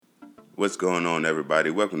What's going on, everybody?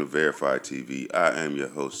 Welcome to Verified TV. I am your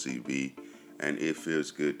host, CB, and it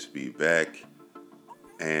feels good to be back.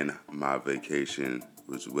 And my vacation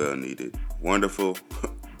was well needed. Wonderful,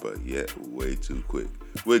 but yet way too quick.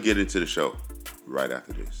 We'll get into the show right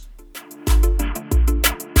after this.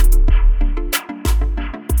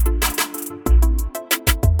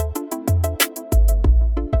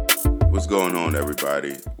 What's going on,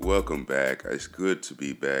 everybody? Welcome back. It's good to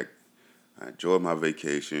be back. I enjoyed my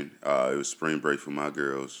vacation. It was spring break for my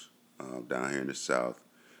girls down here in the South.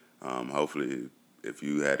 Hopefully, if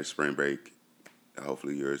you had a spring break,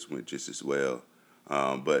 hopefully yours went just as well.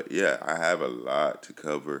 But yeah, I have a lot to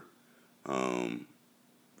cover. Um,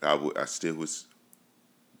 I still was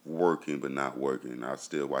working, but not working. I was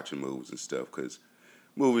still watching movies and stuff because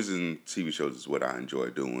movies and TV shows is what I enjoy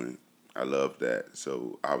doing. I love that.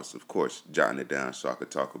 So I was, of course, jotting it down so I could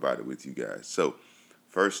talk about it with you guys. So,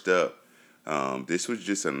 first up, this was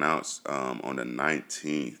just announced on the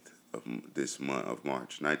 19th of this month of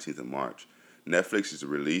March, 19th of March. Netflix is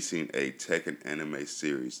releasing a Tekken anime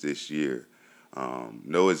series this year.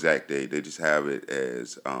 No exact date. They just have it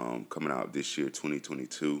as coming out this year,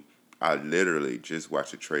 2022. I literally just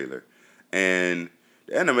watched the trailer, and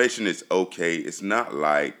the animation is okay. It's not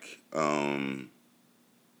like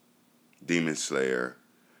Demon Slayer,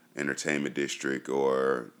 Entertainment District,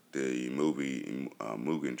 or the movie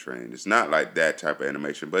Mugen Train. It's not like that type of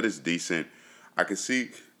animation, but it's decent. I can see,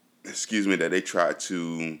 excuse me, that they tried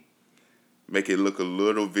to make it look a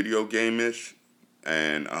little video game-ish,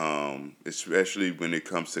 and especially when it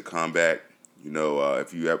comes to combat.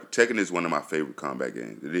 If you have Tekken is one of my favorite combat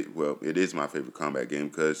games. It is my favorite combat game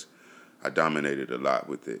because I dominated a lot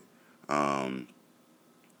with it. Um,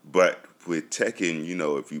 but with Tekken,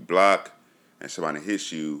 if you block and somebody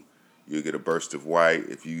hits you, you'll get a burst of white.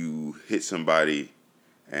 If you hit somebody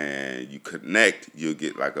and you connect, you'll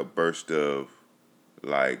get like a burst of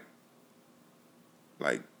like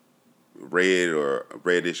like red or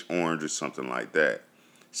reddish orange or something like that.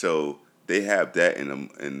 So they have that in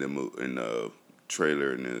the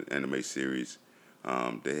trailer in the anime series.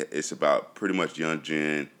 It's about pretty much young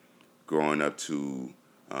Jin growing up to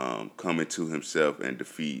come into himself and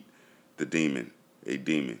defeat the demon, a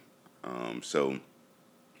demon. So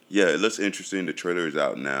yeah, it looks interesting. The trailer is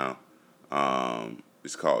out now.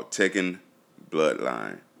 It's called Tekken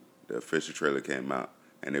Bloodline. The official trailer came out,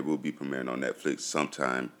 and it will be premiering on Netflix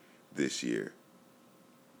sometime this year.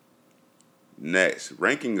 Next,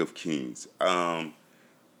 Ranking of Kings.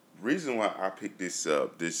 Reason why I picked this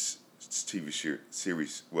up, this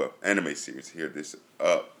series, well, anime series here, this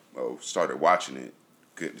up, started watching it.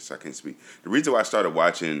 Goodness, I can't speak. The reason why I started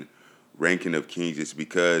watching Ranking of Kings is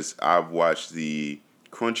because I've watched the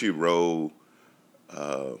Crunchyroll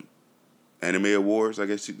uh, Anime Awards, I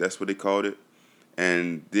guess that's what they called it.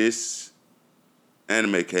 And this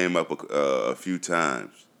anime came up a few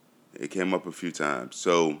times. It came up a few times.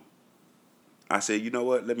 So I said, you know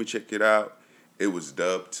what? Let me check it out. It was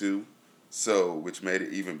dubbed too, so which made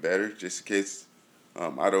it even better. Just in case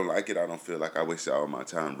I don't like it, I don't feel like I wasted all my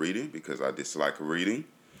time reading because I dislike reading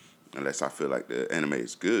unless I feel like the anime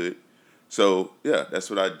is good. So yeah, that's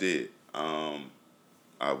what I did.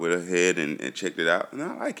 I went ahead and checked it out, and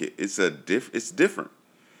I like it. It's different.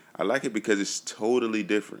 I like it because it's totally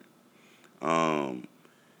different. Um,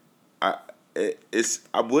 I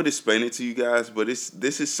I would explain it to you guys, but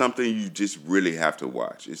this is something you just really have to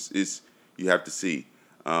watch. It's you have to see.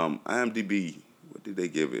 IMDb, what did they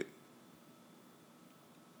give it?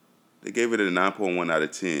 They gave it a 9.1 out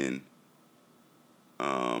of 10.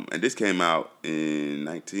 And this came out in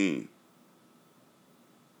 19,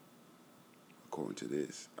 according to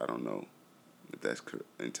this. I don't know if that's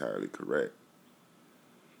entirely correct.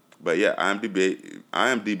 But yeah,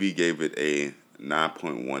 IMDb gave it a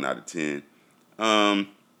 9.1 out of 10. Um,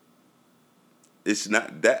 it's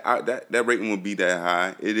not that rating would be that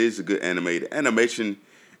high. It is a good anime. The animation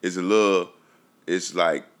is a little, it's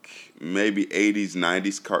like maybe 80s,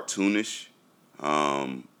 90s cartoonish.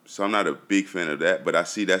 So I'm not a big fan of that, but I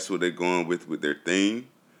see that's what they're going with their theme.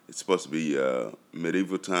 It's supposed to be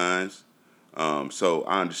medieval times. So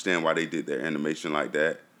I understand why they did their animation like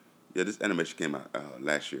that. Yeah, this animation came out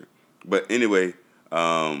last year. But anyway,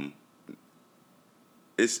 um,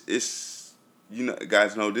 it's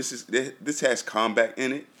guys know this has combat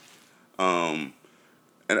in it. Um,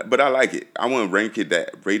 but I like it. I wouldn't rate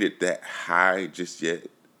it that high just yet.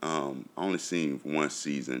 I only seen one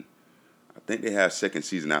season. I think they have second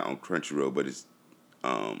season out on Crunchyroll, but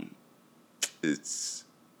um it's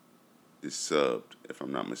it's subbed if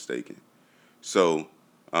I'm not mistaken. So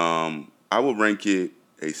I would rank it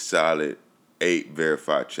a solid 8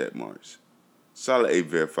 verified check marks. solid 8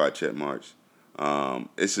 verified check marks.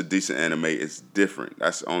 It's a decent anime. It's different.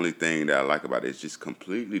 That's the only thing that I like about it. It's just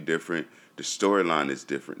completely different. The storyline is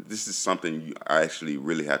different. This is something you actually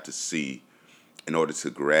really have to see in order to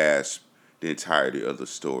grasp the entirety of the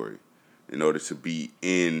story, in order to be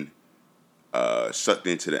sucked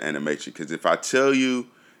into the animation. Because if I tell you,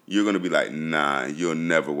 you're going to be like, nah, you'll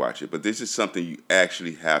never watch it. But this is something you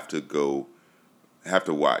actually have to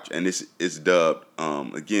watch. And this is dubbed,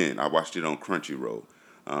 again, I watched it on Crunchyroll.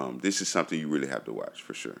 This is something you really have to watch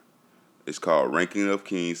for sure. It's called Ranking of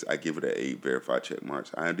Kings. I give it an 8 verified check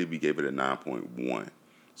marks. IMDb gave it a 9.1.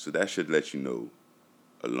 So that should let you know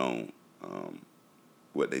alone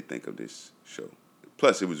what they think of this show.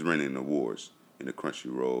 Plus, it was winning awards in the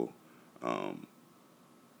Crunchyroll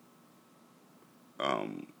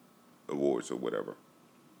awards or whatever.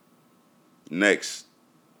 Next,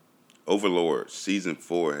 Overlord Season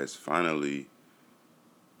 4 has finally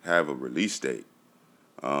have a release date.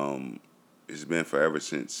 It's been forever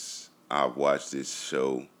since I've watched this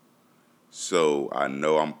show, so I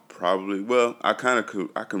know I'm probably, I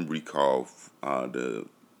can recall the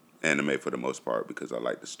anime for the most part because I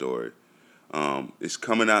like the story. It's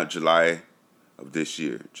coming out July of this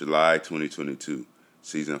year, July 2022,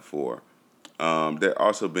 Season 4. There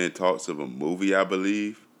also been talks of a movie, I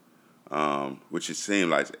believe, which it seems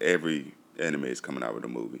like every anime is coming out with a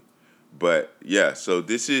movie. But yeah, so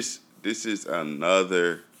this is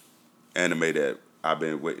another anime that I've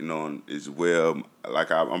been waiting on as well.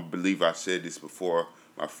 Like I believe I said this before.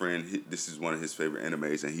 My friend, this is one of his favorite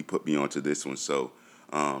animes, and he put me onto this one. So,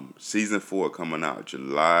 Season 4 coming out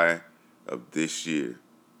July of this year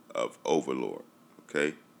of Overlord.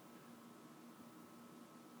 Okay.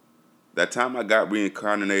 That time I got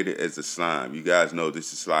reincarnated as a slime. You guys know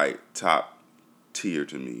this is like top tier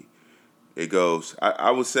to me. It goes,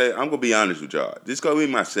 I would say, I'm going to be honest with y'all. This is going to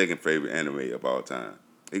be my second favorite anime of all time.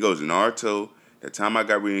 It goes Naruto, That Time I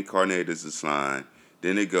Got Reincarnated as a Slime.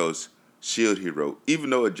 Then it goes Shield Hero, even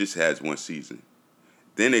though it just has one season.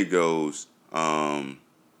 Then it goes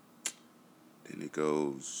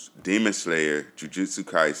Demon Slayer, Jujutsu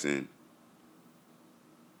Kaisen.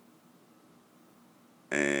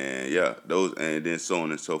 And yeah, those, and then so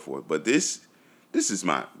on and so forth. But this is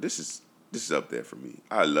up there for me.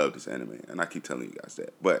 I love this anime, and I keep telling you guys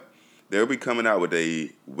that. But they'll be coming out with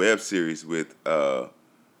a web series with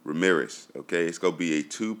Ramirez. Okay, it's gonna be a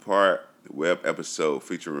 2-part web episode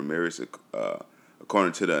featuring Ramirez,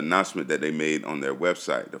 according to the announcement that they made on their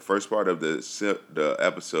website. The first part of the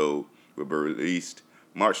episode will be released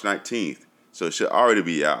March 19th, so it should already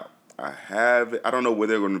be out. I don't know where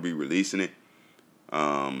they're going to be releasing it.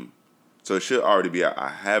 So it should already be out. I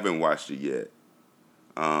haven't watched it yet.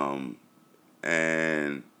 And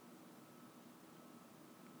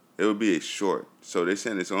it will be a short. So they're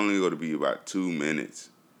saying it's only going to be about 2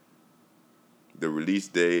 minutes. The release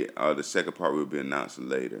date, the second part will be announced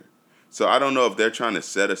later. So I don't know if they're trying to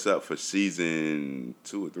set us up for season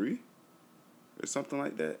 2 or 3 or something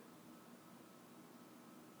like that.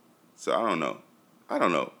 So I don't know.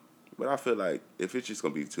 But I feel like if it's just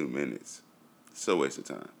going to be 2 minutes, it's a waste of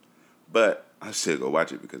time. But I still go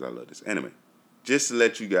watch it because I love this anime. Just to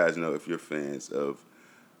let you guys know if you're fans of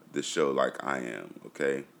the show like I am,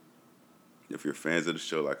 okay? If you're fans of the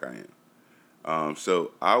show like I am.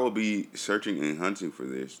 So I will be searching and hunting for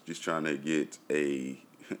this, just trying to get a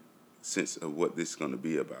sense of what this is going to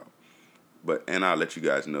be about. And I'll let you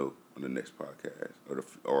guys know on the next podcast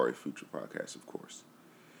or a future podcast, of course.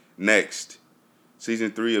 Next,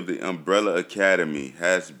 Season 3 of the Umbrella Academy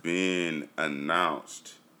has been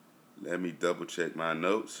announced. Let me double check my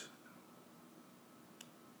notes.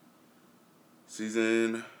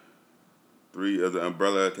 Season 3 of the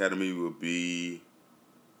Umbrella Academy will be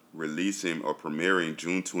releasing or premiering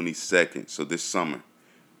June 22nd. So this summer.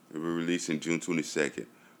 It will be releasing June 22nd.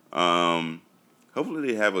 Hopefully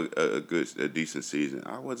they have a decent season.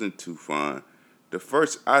 I wasn't too fond.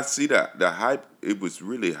 I see that the hype, it was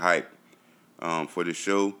really hype for the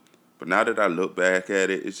show. But now that I look back at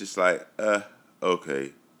it, it's just like,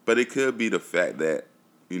 okay. But it could be the fact that,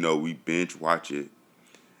 we binge watch it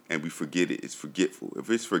and we forget it. It's forgetful. If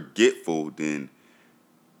it's forgetful, then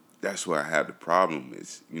that's where I have the problem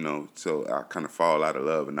is, so I kind of fall out of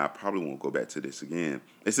love and I probably won't go back to this again.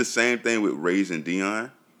 It's the same thing with Raising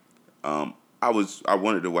Dion. I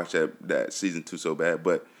wanted to watch that season 2 so bad,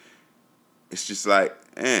 but it's just like,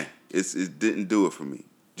 it didn't do it for me.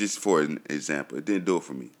 Just for an example, it didn't do it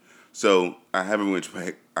for me. So I haven't went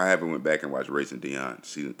back and watched Raising Dion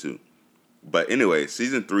season 2. But anyway,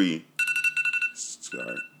 season 3.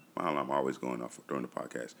 Sorry, I'm always going off during the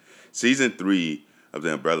podcast. Season 3 of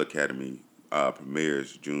the Umbrella Academy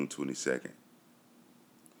premieres June 22nd.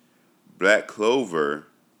 Black Clover.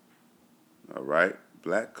 All right,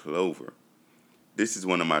 Black Clover. This is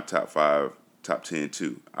one of my top 10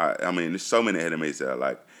 too. I mean, there's so many animes that I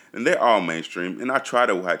like, and they're all mainstream. And I try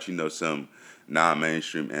to watch, some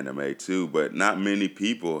non-mainstream anime too, but not many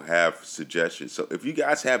people have suggestions. So if you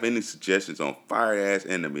guys have any suggestions on fire-ass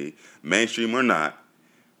anime, mainstream or not,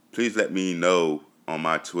 please let me know on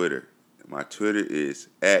my Twitter. My Twitter is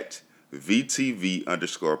at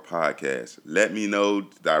VTV_podcast. Let me know,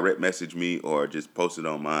 direct message me, or just post it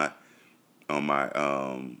on my on my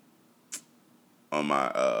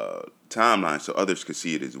timeline so others can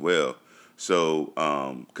see it as well. So,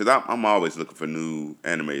 because I'm always looking for new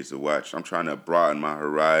animes to watch. I'm trying to broaden my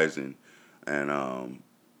horizon and,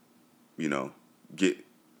 get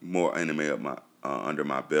more anime up my under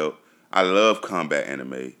my belt. I love combat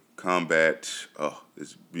anime. Combat, oh,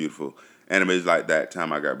 it's beautiful. Animes like That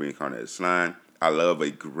Time I Got Reincarnated as Slime. I love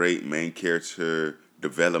a great main character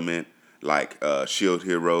development like Shield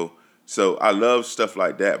Hero. So I love stuff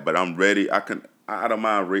like that, but I'm ready. I don't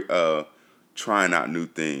mind trying out new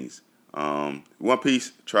things. One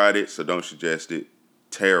Piece, tried it, so don't suggest it.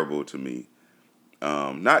 Terrible to me.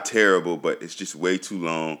 Not terrible, but it's just way too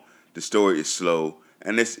long. The story is slow,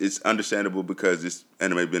 and it's understandable because this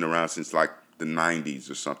anime been around since like the 90s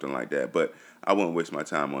or something like that. But I wouldn't waste my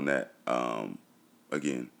time on that.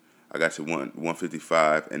 Again, I got to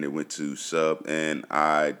 155, and it went to sub, and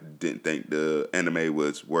I didn't think the anime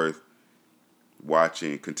was worth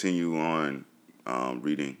watching. Continue on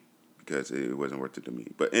reading because it wasn't worth it to me.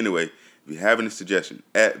 But anyway, if you have any suggestion,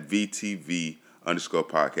 at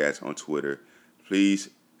VTV_podcast on Twitter, please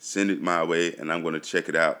send it my way, and I'm going to check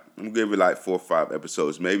it out. I'm going to give it like 4 or 5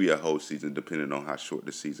 episodes, maybe a whole season, depending on how short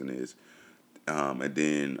the season is. And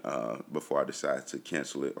then before I decide to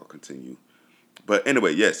cancel it or continue. But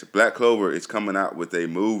anyway, yes, Black Clover is coming out with a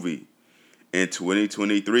movie in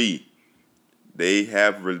 2023. They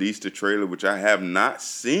have released a trailer, which I have not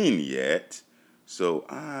seen yet. So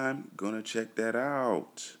I'm going to check that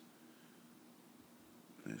out.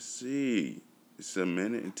 Let's see. It's 1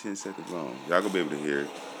 minute and 10 seconds long. Y'all going to be able to hear it.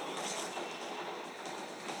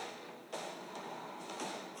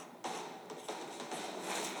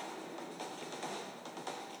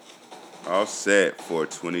 All set for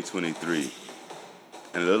 2023.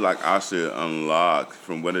 And it looked like Asha unlocked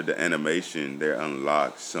from one of the animation. They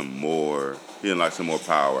unlocked some more. He unlocked some more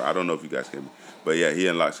power. I don't know if you guys can, but yeah, he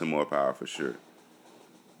unlocked some more power for sure.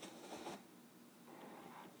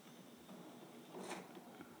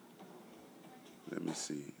 Let me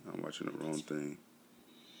see. I'm watching the wrong thing.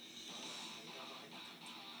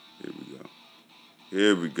 Here we go.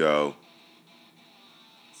 Here we go.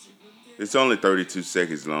 It's only 32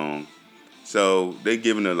 seconds long. So they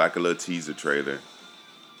giving it like a little teaser trailer.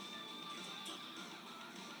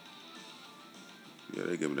 Yeah,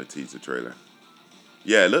 they giving a teaser trailer.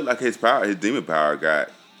 Yeah, it looked like his demon power got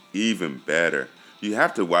even better. You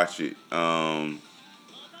have to watch it. Yeah,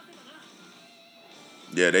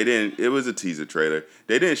 they didn't. It was a teaser trailer.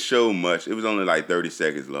 They didn't show much. It was only like 30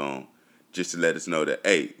 seconds long, just to let us know that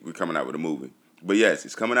hey, we're coming out with a movie. But yes,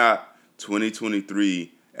 it's coming out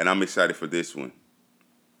 2023, and I'm excited for this one.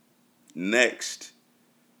 Next,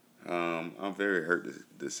 I'm very hurt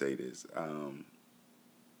to say this.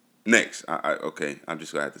 Next, okay, I'm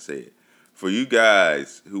just gonna have to say it. For you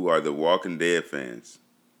guys who are the Walking Dead fans,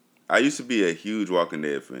 I used to be a huge Walking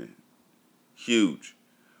Dead fan, huge,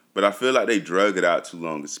 but I feel like they drug it out too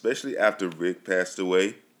long, especially after Rick passed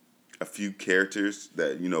away. A few characters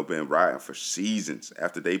that been riding for seasons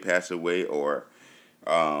after they passed away, or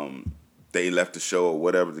they left the show, or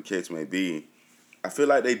whatever the case may be. I feel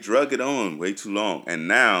like they drug it on way too long, and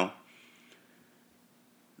now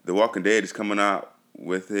The Walking Dead is coming out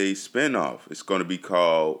with a spinoff. It's going to be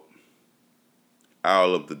called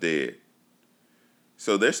Isle of the Dead.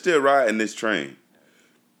 So they're still riding this train.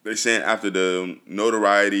 They're saying after the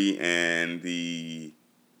notoriety and the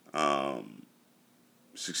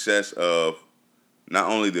success of not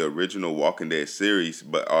only the original Walking Dead series,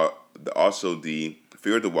 but also the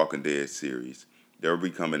Fear the Walking Dead series, they'll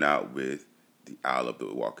be coming out with the Isle of the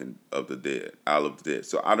Dead.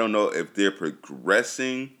 So I don't know if they're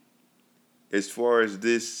progressing as far as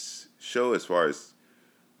this show, as far as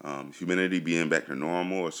humanity being back to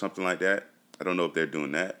normal or something like that. I don't know if they're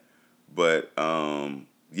doing that. But,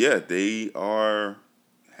 yeah, they are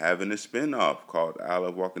having a spinoff called Isle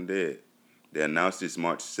of Walking Dead. They announced this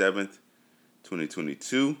March 7th,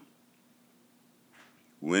 2022.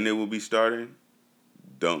 When it will be starting,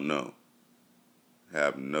 don't know.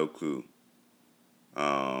 Have no clue.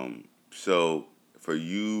 So, for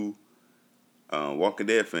you Walking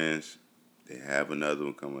Dead fans, they have another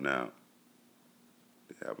one coming out.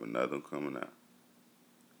 They Have another one coming out.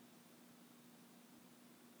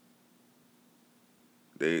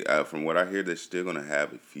 They, from what I hear, they're still gonna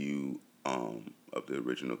have a few of the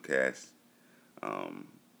original cast um,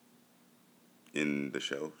 in the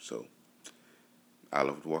show. So I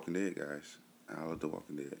love The Walking Dead, guys. I love The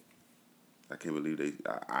Walking Dead. I can't believe they.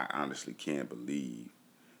 I honestly can't believe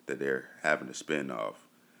that they're having a spinoff.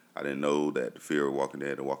 I didn't know that the Fear of Walking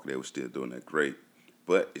Dead and Walking Dead was still doing that great,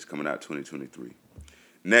 but it's coming out 2023.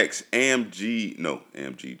 Next,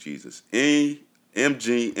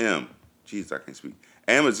 MGM. Jesus, I can't speak.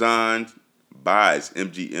 Amazon buys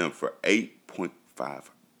MGM for $8.5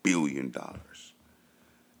 billion.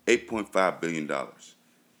 $8.5 billion.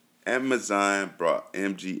 Amazon brought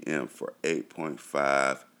MGM for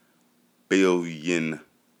 $8.5 billion.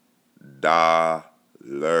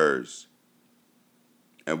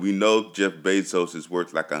 And we know Jeff Bezos is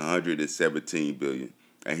worth like $117 billion,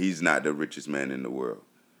 and he's not the richest man in the world.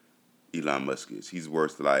 Elon Musk is. He's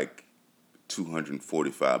worth like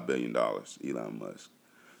 $245 billion. Elon Musk.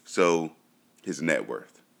 So his net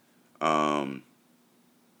worth.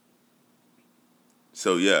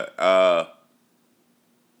 So yeah,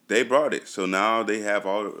 they brought it. So now they have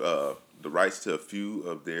all the rights to a few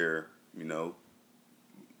of their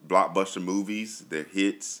blockbuster movies, their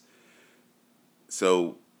hits.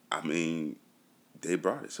 So, I mean, they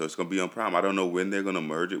brought it. So it's going to be on Prime. I don't know when they're going to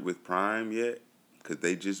merge it with Prime yet, because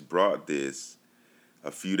they just brought this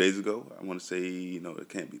a few days ago. I want to say, it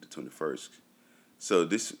can't be the 21st. So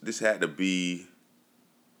this had to be,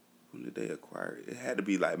 when did they acquire it? It had to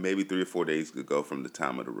be like maybe 3 or 4 days ago from the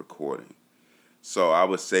time of the recording. So I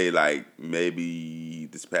would say like maybe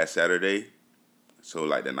this past Saturday, so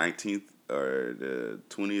like the 19th or the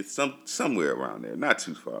 20th, somewhere around there. Not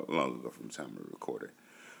too far long ago from the time of the recording.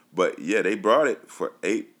 But yeah, they brought it for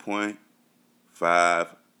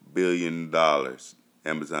 $8.5 billion.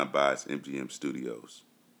 Amazon buys MGM Studios.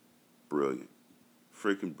 Brilliant.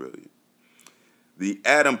 Freaking brilliant. The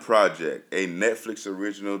Adam Project, a Netflix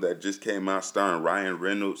original that just came out starring Ryan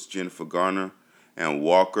Reynolds, Jennifer Garner, and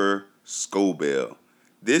Walker Scobell.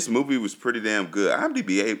 This movie was pretty damn good.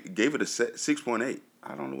 IMDb gave it a 6.8.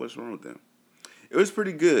 I don't know what's wrong with them. It was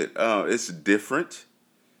pretty good. It's different.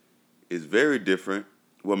 It's very different.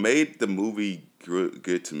 What made the movie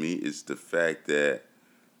good to me is the fact that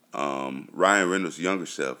Ryan Reynolds' younger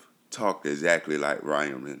self talked exactly like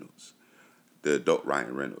Ryan Reynolds, the adult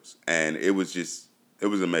Ryan Reynolds. And it was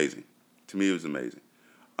amazing. To me, it was amazing.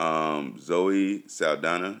 Zoe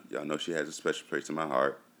Saldana, y'all know she has a special place in my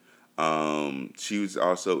heart. She was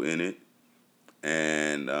also in it.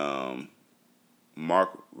 And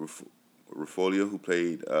Mark Ruffalo, who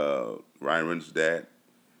played Ryan Reynolds' dad,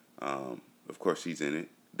 of course he's in it.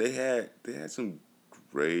 They had some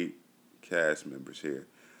great cast members here.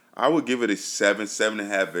 I would give it a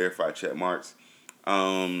 7.5 verified check marks.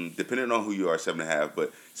 Depending on who you are, 7.5,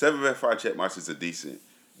 but 7 verified check marks is a decent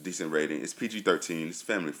rating. It's PG-13. It's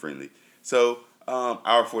family friendly. So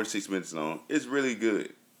hour 46 minutes long. It's really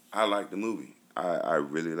good. I like the movie. I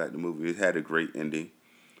really like the movie. It had a great ending.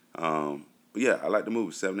 But yeah, I like the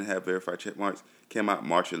movie. 7.5 verified check marks. Came out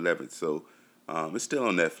March 11th. So it's still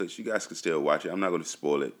on Netflix. You guys can still watch it. I'm not going to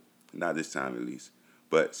spoil it. Not this time at least.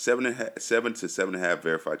 But 7 to 7.5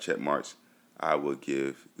 verified check marks I will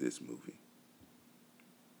give this movie.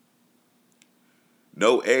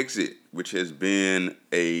 No Exit, which has been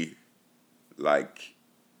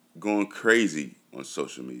going crazy on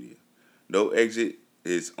social media. No Exit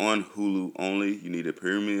is on Hulu only. You need a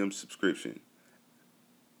premium subscription.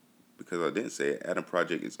 Because I didn't say it, Adam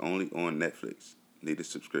Project is only on Netflix. Need a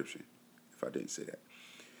subscription, if I didn't say that.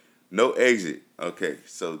 No Exit. Okay,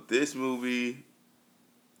 so this movie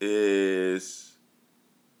is,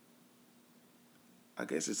 I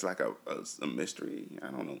guess it's like a mystery. I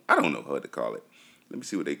don't know. I don't know how to call it. Let me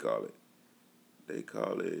see what they call it. They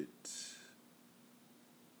call it,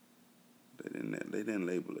 they didn't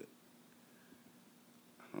label it.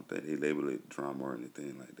 I don't think they label it drama or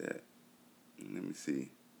anything like that. Let me see.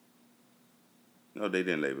 No, they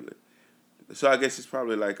didn't label it. So I guess it's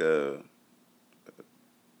probably like a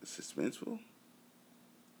suspenseful.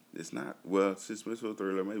 It's not. Well, suspenseful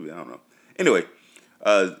thriller, maybe. I don't know. Anyway,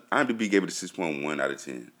 IMDb gave it a 6.1 out of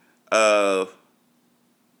 10.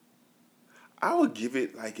 I would give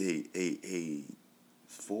it like a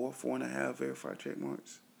 4.5 verified check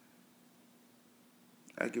marks.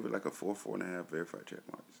 I'd give it like a 4.5 verified check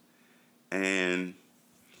marks. And,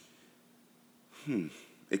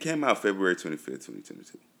 it came out February 25th,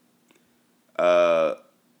 2022.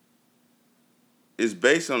 It's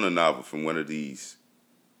based on a novel from one of these,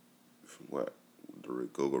 from what the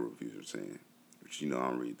Google reviews are saying, which I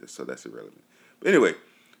don't read this, so that's irrelevant. But anyway,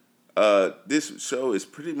 this show is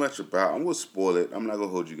pretty much about. I'm gonna spoil it. I'm not gonna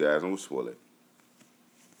hold you guys. I'm gonna spoil it.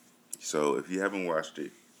 So if you haven't watched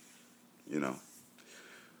it, you know,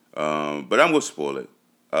 but I'm gonna spoil it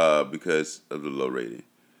because of the low rating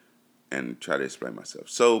and try to explain myself.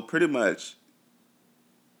 So pretty much,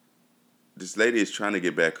 this lady is trying to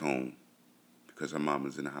get back home because her mom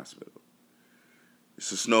is in the hospital.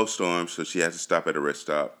 It's a snowstorm, so she has to stop at a rest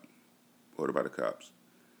stop, ordered by the cops.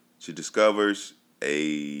 She discovers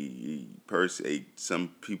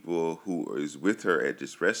some people who is with her at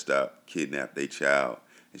this rest stop kidnapped a child,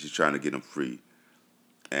 and she's trying to get them free.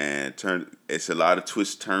 And it's a lot of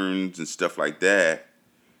twists, turns, and stuff like that.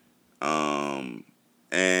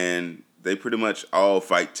 And they pretty much all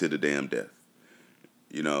fight to the damn death.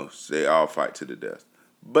 You know, they all fight to the death.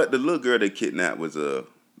 But the little girl they kidnapped was a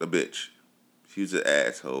bitch. She was an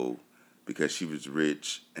asshole because she was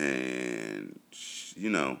rich, and you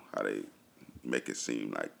know how they make it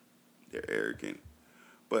seem like they're arrogant.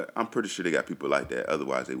 But I'm pretty sure they got people like that.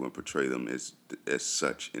 Otherwise, they wouldn't portray them as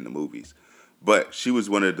such in the movies. But she was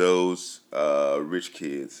one of those rich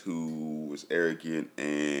kids who was arrogant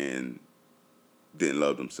and didn't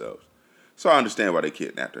love themselves. So I understand why they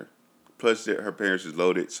kidnapped her. Plus, her parents was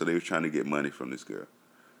loaded, so they were trying to get money from this girl.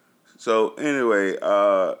 So anyway,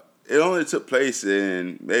 it only took place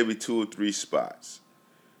in maybe 2 or 3 spots,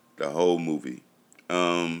 the whole movie.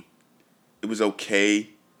 It was okay.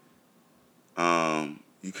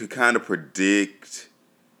 You could kind of predict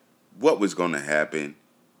what was going to happen,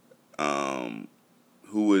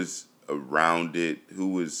 who was around it, who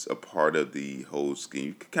was a part of the whole scheme.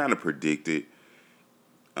 You could kind of predict it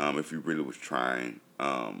if you really was trying.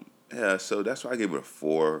 Yeah, so that's why I gave it a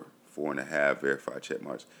 4.5 verified check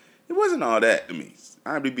marks. It wasn't all that to me.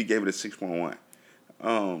 IMDb gave it a 6.1.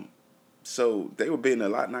 So they were being a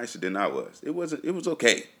lot nicer than I was. It was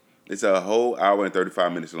okay. It's a whole hour and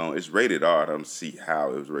 35 minutes long. It's rated R. I don't see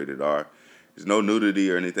how it was rated R. There's no nudity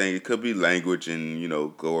or anything. It could be language and, you know,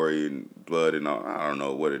 gory and blood and all. I don't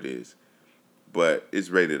know what it is. But it's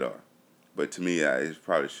rated R. But to me, it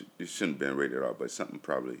shouldn't have been rated R, but something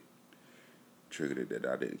probably triggered it that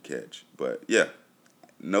I didn't catch. But yeah,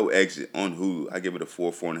 No Exit on Hulu. I give it a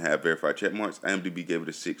 4.5 verified check marks. IMDb gave it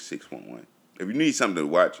a 6.1. If you need something to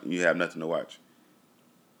watch and you have nothing to watch,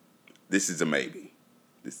 this is a maybe.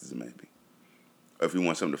 Or if you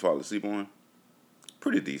want something to fall asleep on,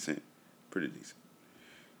 pretty decent.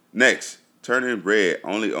 Next, Turning Red,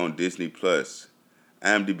 only on Disney Plus.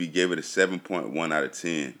 IMDb gave it a 7.1 out of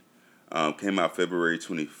 10. Came out February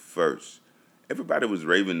 21st. Everybody was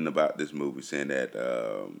raving about this movie, saying that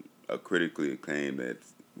critically acclaimed, that,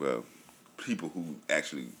 well, people who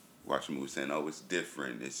actually watch the movie saying, oh, it's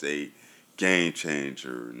different, it's a game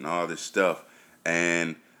changer, and all this stuff.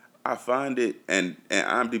 And I find it, and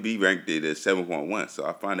IMDb ranked it as 7.1, so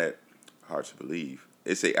I find that hard to believe.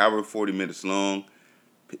 It's an hour and 40 minutes long,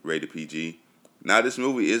 rated PG. Now, this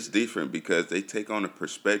movie is different because they take on a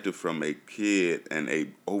perspective from a kid and a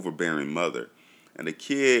overbearing mother. And the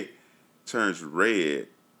kid turns red.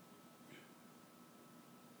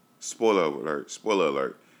 Spoiler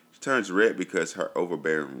alert. She turns red because her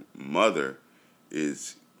overbearing mother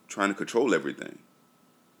is trying to control everything.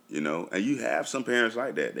 You know? And you have some parents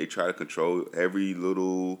like that. They try to control every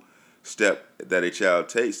little step that a child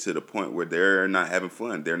takes to the point where they're not having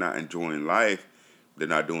fun. They're not enjoying life. They're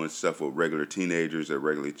not doing stuff what regular teenagers or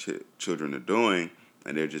regular children are doing,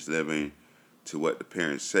 and they're just living to what the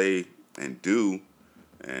parents say and do,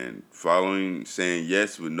 and saying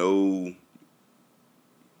yes with no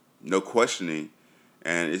questioning,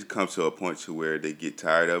 and it comes to a point to where they get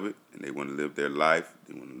tired of it, and they want to live their life.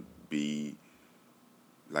 They want to be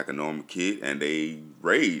like a normal kid, and they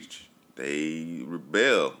rage, they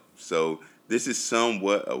rebel. So this is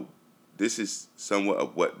somewhat of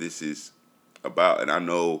what this is about, and I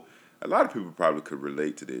know a lot of people probably could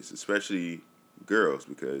relate to this, especially girls,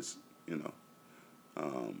 because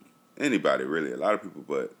anybody really, a lot of people,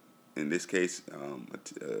 but in this case,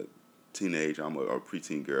 a teenage or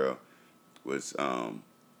preteen girl was the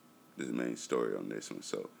main story on this one.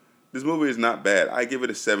 So this movie is not bad. I give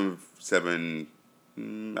it a 7.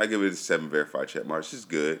 I give it a 7 verified check marks. It's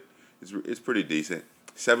good. It's pretty decent.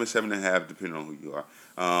 7.5, depending on who you are.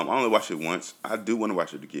 I only watched it once. I do want to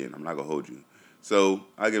watch it again. I'm not gonna hold you. So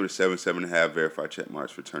I give it a 7.5 verified check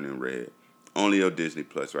marks for Turning Red. Only on Disney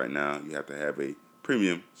Plus right now. You have to have a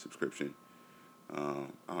premium subscription. I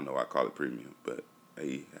don't know why I call it premium, but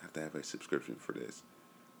you have to have a subscription for this.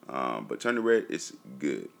 But Turning Red is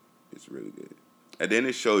good. It's really good. And then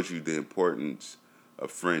it shows you the importance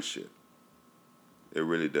of friendship. It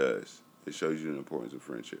really does. It shows you the importance of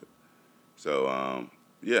friendship. So,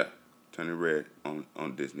 yeah. Turning Red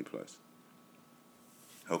on Disney Plus.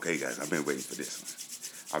 Okay, guys, I've been waiting for this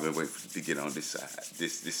one. I've been waiting to get on this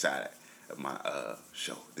side of my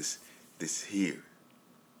show. This here,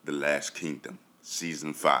 The Last Kingdom,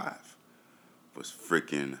 season 5, was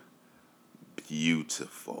freaking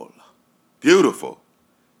beautiful. Beautiful.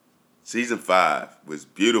 Season 5 was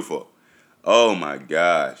beautiful. Oh my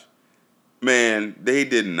gosh. Man, they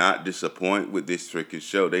did not disappoint with this freaking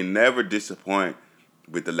show. They never disappoint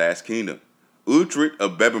with The Last Kingdom. Uhtred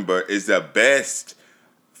of Bebbanburg is the best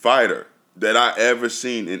fighter that I ever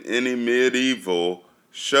seen in any medieval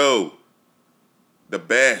show. The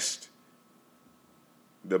best.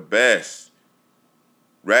 The best.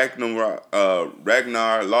 Ragnar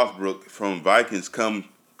Lothbrok from Vikings come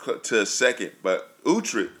to a second, but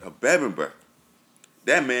Uhtred of Bebbanburg,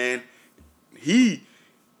 that man, he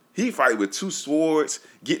fight with 2 swords,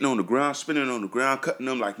 getting on the ground, spinning on the ground, cutting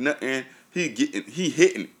them like nothing. He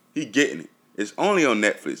getting it. It's only on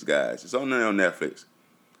Netflix, guys. It's only on Netflix.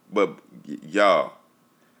 But y'all,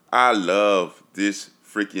 I love this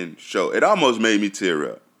freaking show. It almost made me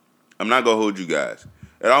tear up. I'm not gonna hold you guys.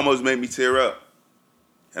 It almost made me tear up.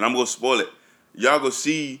 And I'm gonna spoil it. Y'all go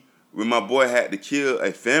see when my boy had to kill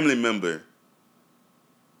a family member.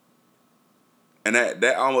 And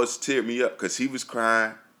that almost teared me up because he was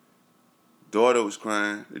crying. Daughter was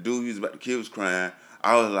crying. The dude he was about to kill was crying.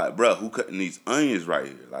 I was like, bro, who cutting these onions right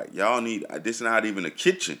here? Like, y'all need, this is not even a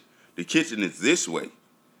kitchen. The kitchen is this way.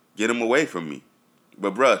 Get them away from me.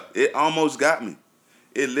 But, bro, it almost got me.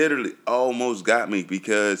 It literally almost got me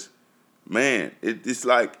because, man, it's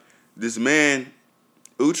like this man,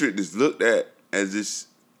 Uhtred, is looked at as this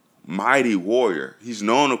mighty warrior. He's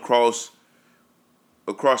known across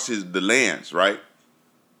the lands, right?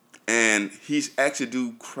 And he's actually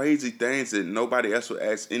do crazy things that nobody else would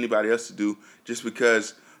ask anybody else to do just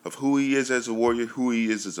because of who he is as a warrior, who he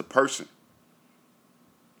is as a person.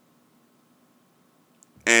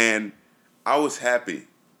 And I was happy.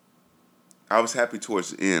 I was happy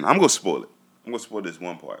towards the end. I'm going to spoil it. I'm going to spoil this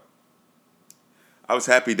one part. I was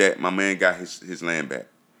happy that my man got his land back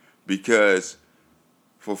because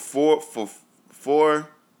for four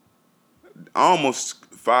almost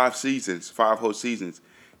 5 seasons, 5 whole seasons,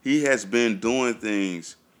 he has been doing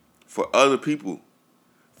things for other people,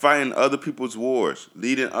 fighting other people's wars,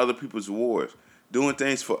 leading other people's wars, doing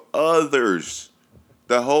things for others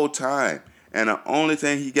the whole time. And the only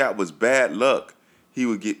thing he got was bad luck. He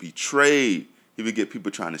would get betrayed. He would get people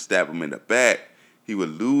trying to stab him in the back. He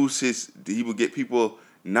would he would get people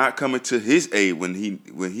not coming to his aid when he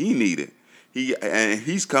needed.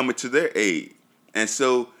 He's coming to their aid. And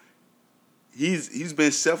so he's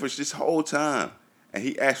been selfish this whole time. And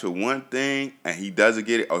he asks for one thing, and he doesn't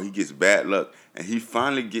get it, or he gets bad luck. And he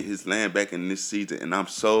finally get his land back in this season, and I'm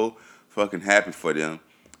so fucking happy for them.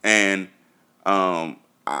 And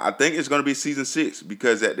I think it's going to be season 6,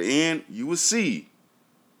 because at the end, you will see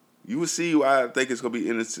why I think it's going to be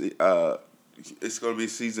it's going to be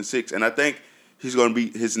season 6. And I think he's going to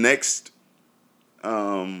be his next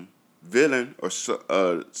villain, or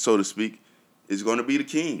so to speak, is going to be the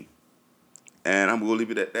king. And I'm going to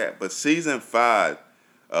leave it at that. But season 5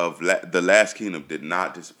 of The Last Kingdom did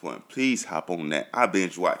not disappoint. Please hop on that. I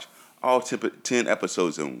binge watched all 10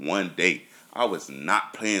 episodes in one day. I was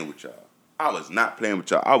not playing with y'all.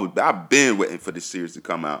 I've been waiting for this series to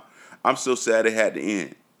come out. I'm so sad it had to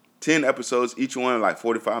end. 10 episodes, each one like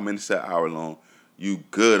 45 minutes to an hour long. You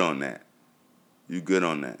good on that.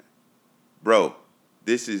 Bro,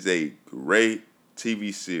 this is a great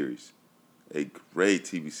TV series.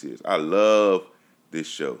 I love this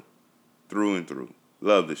show through and through.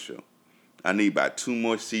 Love this show. I need about 2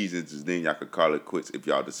 more seasons, and then y'all can call it quits if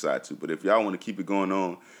y'all decide to. But if y'all want to keep it going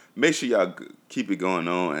on, make sure y'all keep it going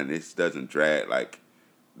on and it doesn't drag like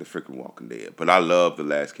the freaking Walking Dead. But I love The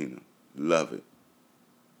Last Kingdom. Love it.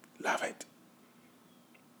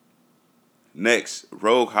 Next,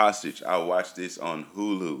 Rogue Hostage. I watched this on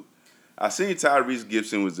Hulu. I seen Tyrese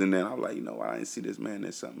Gibson was in there. And I was like, I didn't see this man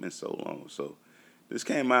in something in so long. So this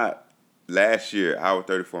came out last year, hour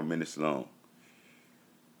 34 minutes long.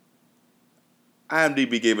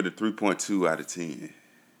 IMDb gave it a 3.2 out of 10.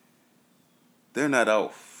 They're not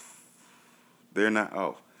off.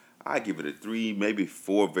 I give it a 3, maybe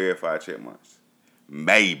 4 verified check marks.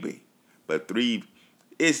 Maybe. But 3,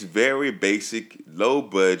 it's very basic, low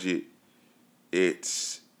budget.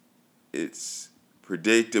 It's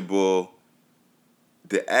predictable.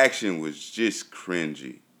 The action was just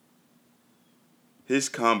cringy. His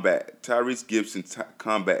Tyrese Gibson's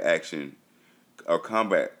combat action or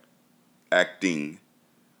combat acting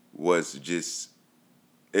was just,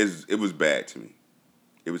 it was bad to me.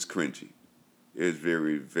 It was cringy. It was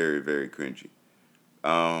very, very, very cringy.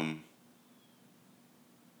 Um,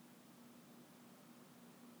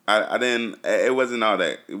 I didn't. It wasn't all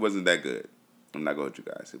that. It wasn't that good. I'm not going to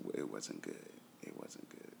you guys. It wasn't good. It wasn't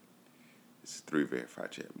good. It's 3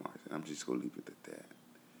 verified check marks. I'm just gonna leave it at that.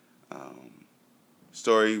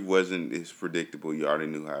 Story wasn't as predictable. You already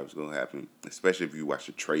knew how it was gonna happen, especially if you watched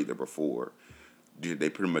the trailer before. They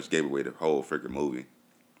pretty much gave away the whole freaking movie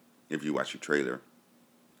if you watch the trailer.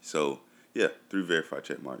 So yeah, 3 verified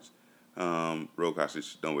check marks. Roll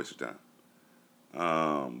casters, don't waste your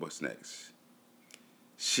time. What's next?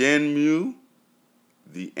 Shenmue,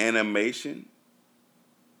 the animation.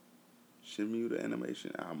 Shenmue, the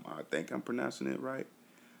animation. I think I'm pronouncing it right.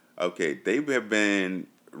 Okay, they have been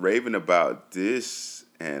raving about this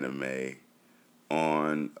anime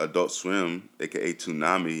on Adult Swim, aka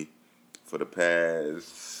Toonami, for the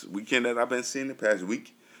past weekend that I've been seeing the past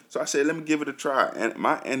week. So I said, let me give it a try. And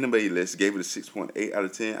my anime list gave it a 6.8 out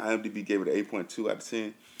of 10. IMDb gave it an 8.2 out of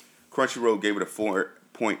 10. Crunchyroll gave it a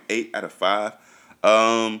 4.8 out of 5.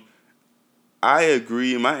 I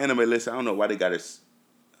agree. My anime list, I don't know why they got it.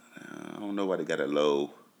 I don't know why they got it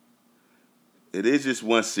low. It is just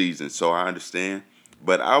one season, so I understand.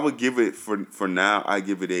 But I would give it for now. I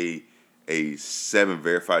give it a 7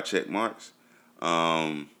 verified check marks,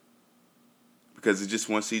 because it's just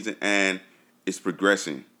one season and it's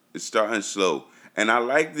progressing. It's starting slow, and I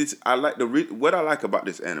like this. I like what I like about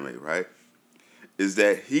this anime, right? Is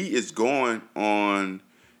that he is going on.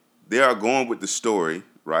 They are going with the story,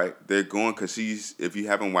 right? They're going because if you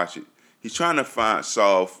haven't watched it, he's trying to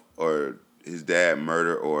solve or his dad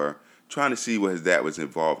murder or trying to see what his dad was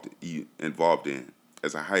involved in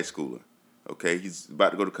as a high schooler. Okay, he's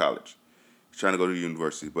about to go to college. He's trying to go to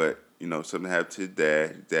university, but something happened to his dad.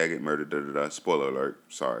 His dad get murdered. Da da da. Spoiler alert.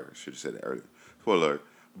 Sorry, I should have said that earlier. Spoiler alert.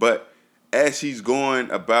 But as he's going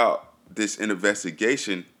about this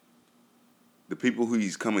investigation, the people who he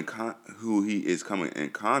is coming in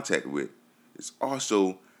contact with is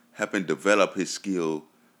also helping develop his skill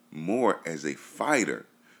more as a fighter.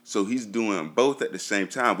 So he's doing both at the same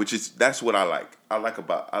time, that's what I like. I like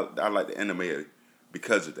the anime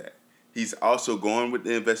because of that. He's also going with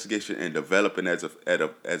the investigation and developing as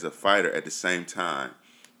a fighter at the same time.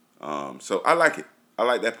 So I like it. I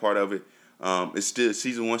like that part of it. It's still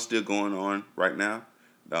season 1 still going on right now.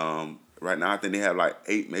 Right now I think they have like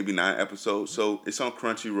 8, maybe 9 episodes. So it's on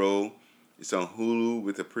Crunchyroll. It's on Hulu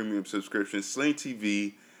with a premium subscription, Sling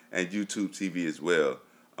TV, and YouTube TV as well.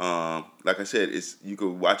 Like I said, you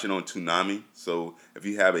could watch it on Toonami. So if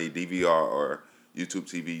you have a DVR or YouTube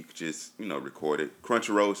TV, you could just record it.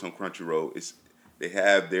 Crunchyroll, it's on Crunchyroll. They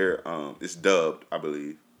have their it's dubbed, I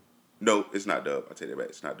believe. No, it's not dubbed. I take that back.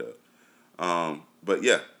 It's not dubbed. But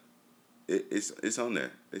yeah, it's on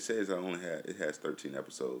there. They say it has 13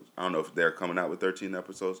 episodes. I don't know if they're coming out with 13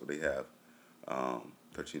 episodes or they have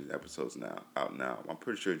 13 episodes out now. I'm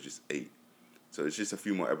pretty sure it's just 8. So it's just a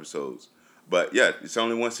few more episodes. But yeah, it's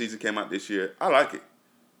only one season came out this year. I like it.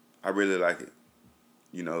 I really like it.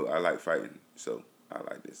 I like fighting, so I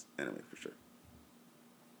like this anime for sure.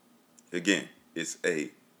 Again, it's a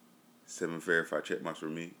 7 verified check marks for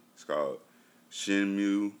me. It's called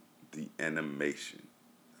Shenmue the Animation.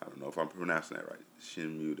 I don't know if I'm pronouncing that right.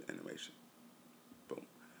 Shenmue the Animation. Boom.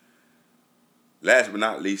 Last but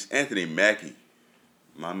not least, Anthony Mackie.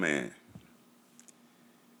 My man.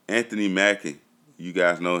 Anthony Mackie. You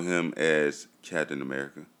guys know him as Captain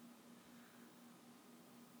America.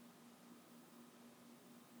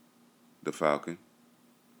 The Falcon.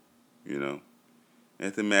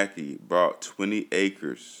 Anthony Mackie bought 20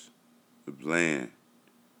 acres of land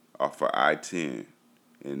off of I-10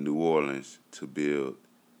 in New Orleans to build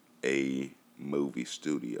a movie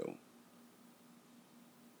studio.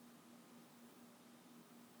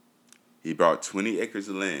 He bought 20 acres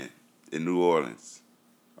of land in New Orleans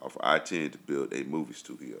off of I-10 to build a movie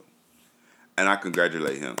studio. And I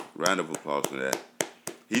congratulate him. Round of applause for that.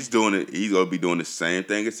 He's doing it. He's going to be doing the same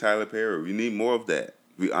thing as Tyler Perry. We need more of that.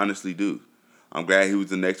 We honestly do. I'm glad he was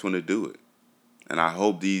the next one to do it. And I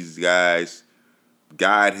hope these guys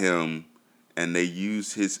guide him and they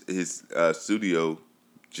use his studio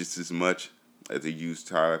just as much as they use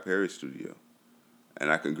Tyler Perry's studio. And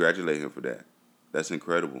I congratulate him for that. That's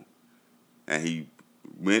incredible. And he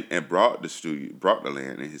went and brought the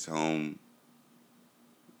land in his home,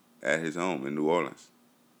 in New Orleans.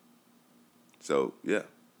 So, yeah.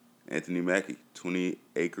 Anthony Mackie, 20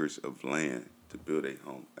 acres of land to build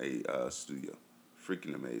a studio.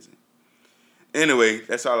 Freaking amazing. Anyway,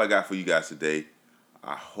 that's all I got for you guys today.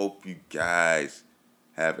 I hope you guys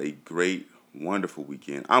have a great, wonderful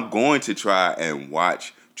weekend. I'm going to try and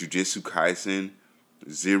watch Jujutsu Kaisen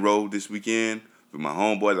Zero this weekend with my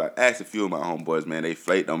homeboys. I asked a few of my homeboys, man, they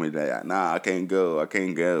flaked on me that, nah, I can't go.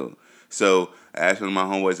 So I asked one of my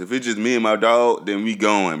homeboys, if it's just me and my dog, then we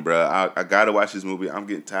going, bro. I gotta watch this movie. I'm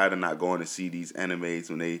getting tired of not going to see these animes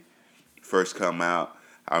when they first come out.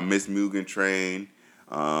 I miss Mugen Train.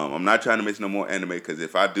 I'm not trying to miss no more anime, because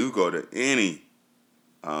if I do go to any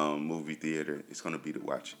movie theater, it's gonna be to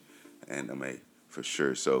watch anime for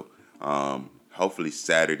sure. So hopefully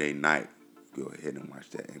Saturday night, go ahead and watch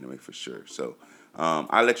that anime for sure. So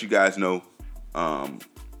I'll let you guys know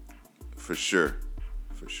for sure.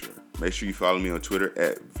 Make sure you follow me on Twitter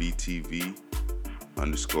at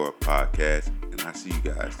VTV_podcast. And I'll see you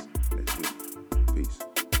guys next week. Peace.